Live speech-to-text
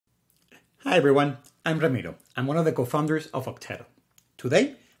Hi everyone, I'm Ramiro. I'm one of the co-founders of Okteto.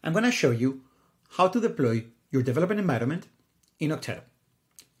 Today, I'm going to show you how to deploy your development environment in Okteto.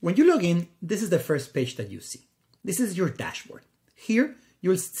 When you log in, this is the first page that you see. This is your dashboard. Here,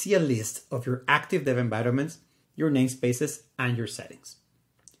 you'll see a list of your active dev environments, your namespaces, and your settings.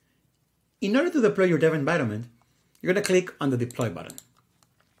 In order to deploy your dev environment, you're going to click on the deploy button.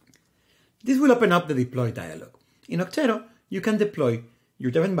 This will open up the deploy dialog. In Okteto, you can deploy your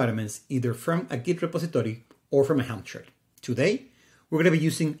dev environments either from a Git repository or from a Helm chart. Today, we're going to be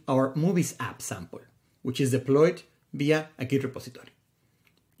using our Movies app sample, which is deployed via a Git repository.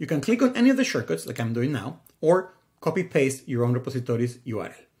 You can click on any of the shortcuts like I'm doing now, or copy paste your own repository's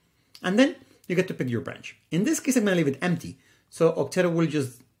URL. And then you get to pick your branch. In this case, I'm going to leave it empty, so Okteto will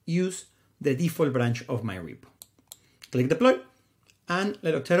just use the default branch of my repo. Click deploy and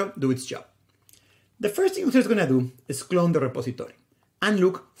let Okteto do its job. The first thing Okteto is going to do is clone the repository and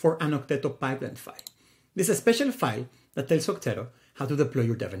look for an Okteto pipeline file. This is a special file that tells Okteto how to deploy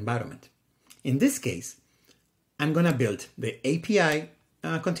your dev environment. In this case, I'm going to build the API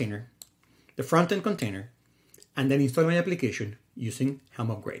container, the front-end container, and then install my application using Helm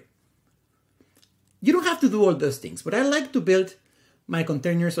Upgrade. You don't have to do all those things, but I like to build my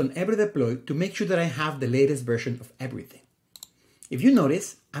containers on every deploy to make sure that I have the latest version of everything. If you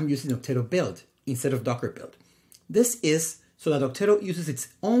notice, I'm using Okteto build instead of Docker build. This is so that Okteto uses its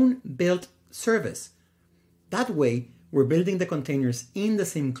own build service. That way, we're building the containers in the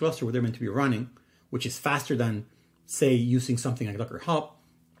same cluster where they're meant to be running, which is faster than, say, using something like Docker Hub.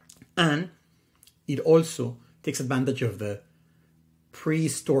 And it also takes advantage of the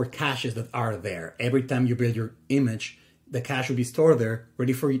pre-stored caches that are there. Every time you build your image, the cache will be stored there,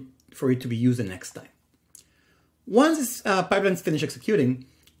 ready for it to be used the next time. Once this pipeline is finished executing,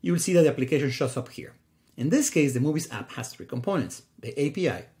 you will see that the application shows up here. In this case, the Movies app has three components: the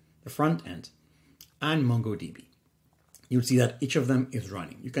API, the front end, and MongoDB. You'll see that each of them is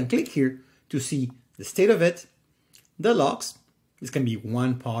running. You can click here to see the state of it, the logs. This can be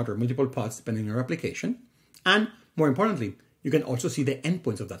one pod or multiple pods depending on your application. And more importantly, you can also see the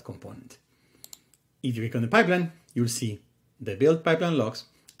endpoints of that component. If you click on the pipeline, you'll see the build pipeline logs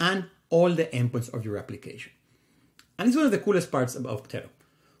and all the endpoints of your application. And it's one of the coolest parts about Okteto.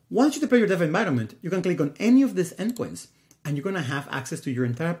 Once you deploy your dev environment, you can click on any of these endpoints and you're going to have access to your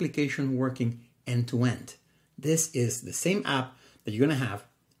entire application working end-to-end. This is the same app that you're going to have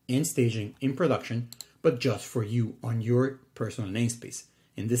in staging, in production, but just for you on your personal namespace.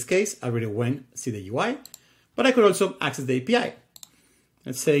 In this case, I already went see the UI, but I could also access the API.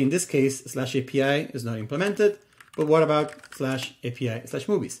 Let's say in this case, /API is not implemented, but what about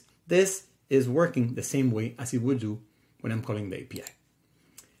 /API/movies? This is working the same way as it would do when I'm calling the API.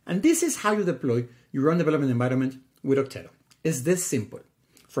 And this is how you deploy your own development environment with Okteto. It's this simple.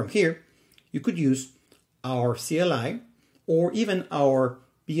 From here, you could use our CLI or even our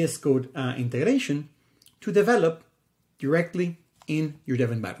VS Code integration to develop directly in your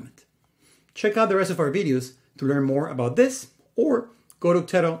dev environment. Check out the rest of our videos to learn more about this, or go to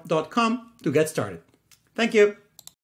okteto.com to get started. Thank you.